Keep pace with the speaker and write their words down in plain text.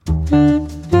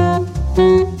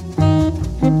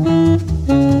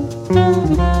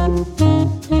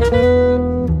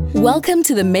Welcome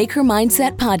to the Maker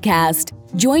Mindset Podcast.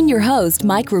 Join your host,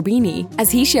 Mike Rubini,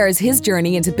 as he shares his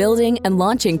journey into building and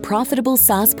launching profitable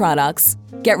SaaS products.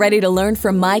 Get ready to learn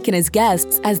from Mike and his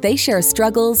guests as they share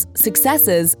struggles,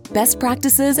 successes, best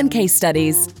practices, and case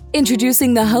studies.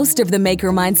 Introducing the host of the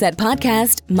Maker Mindset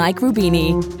Podcast, Mike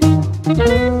Rubini.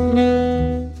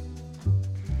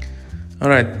 All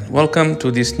right, welcome to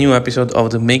this new episode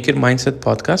of the Maker Mindset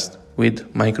Podcast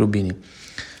with Mike Rubini.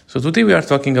 So today we are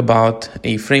talking about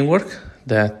a framework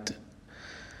that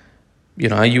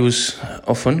I use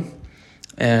often,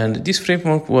 and this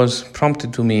framework was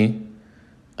prompted to me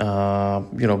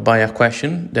by a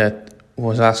question that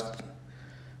was asked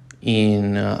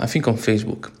in I think on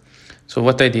Facebook. So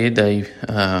what I did,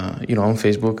 on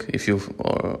Facebook, if you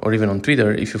or even on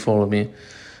Twitter, if you follow me,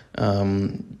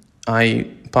 I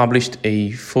published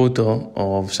a photo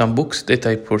of some books that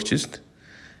I purchased.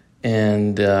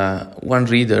 And one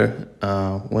reader,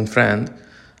 one friend,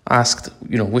 asked,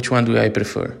 which one do I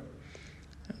prefer?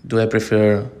 Do I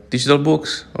prefer digital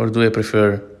books or do I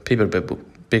prefer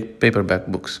paperback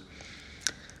books?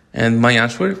 And my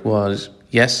answer was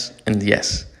yes and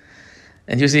yes.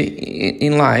 And you see,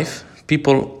 in life,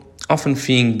 people often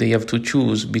think they have to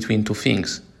choose between two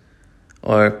things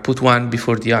or put one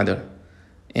before the other.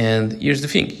 And here's the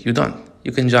thing, you don't.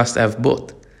 You can just have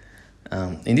both.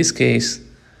 In this case,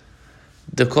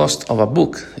 the cost of a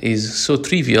book is so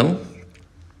trivial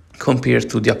compared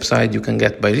to the upside you can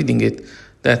get by reading it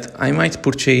that I might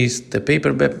purchase the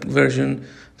paperback version,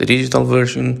 the digital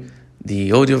version,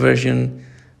 the audio version,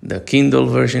 the Kindle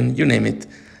version, you name it.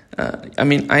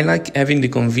 I like having the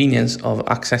convenience of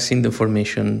accessing the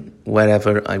information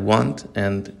wherever I want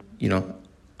and,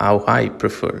 how I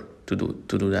prefer to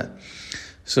do that.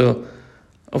 So,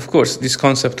 of course, this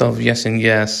concept of yes and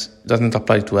yes doesn't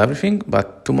apply to everything,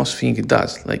 but to most things it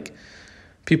does. Like,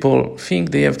 people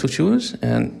think they have to choose,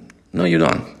 and no, you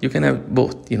don't. You can have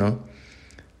both,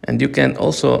 And you can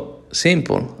also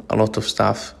sample a lot of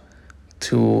stuff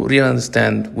to really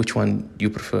understand which one you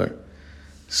prefer.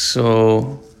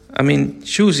 So,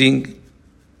 choosing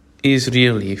is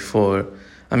really for,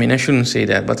 I shouldn't say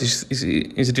that, but it's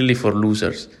really for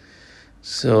losers.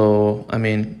 So,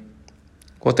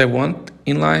 what I want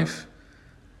in life,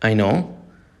 I know,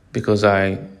 because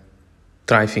I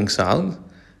try things out.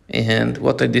 And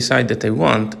what I decide that I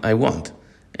want.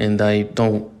 And I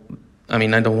don't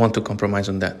want to compromise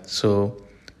on that. So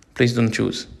please don't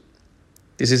choose.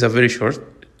 This is a very short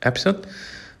episode,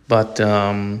 but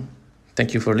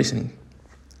thank you for listening.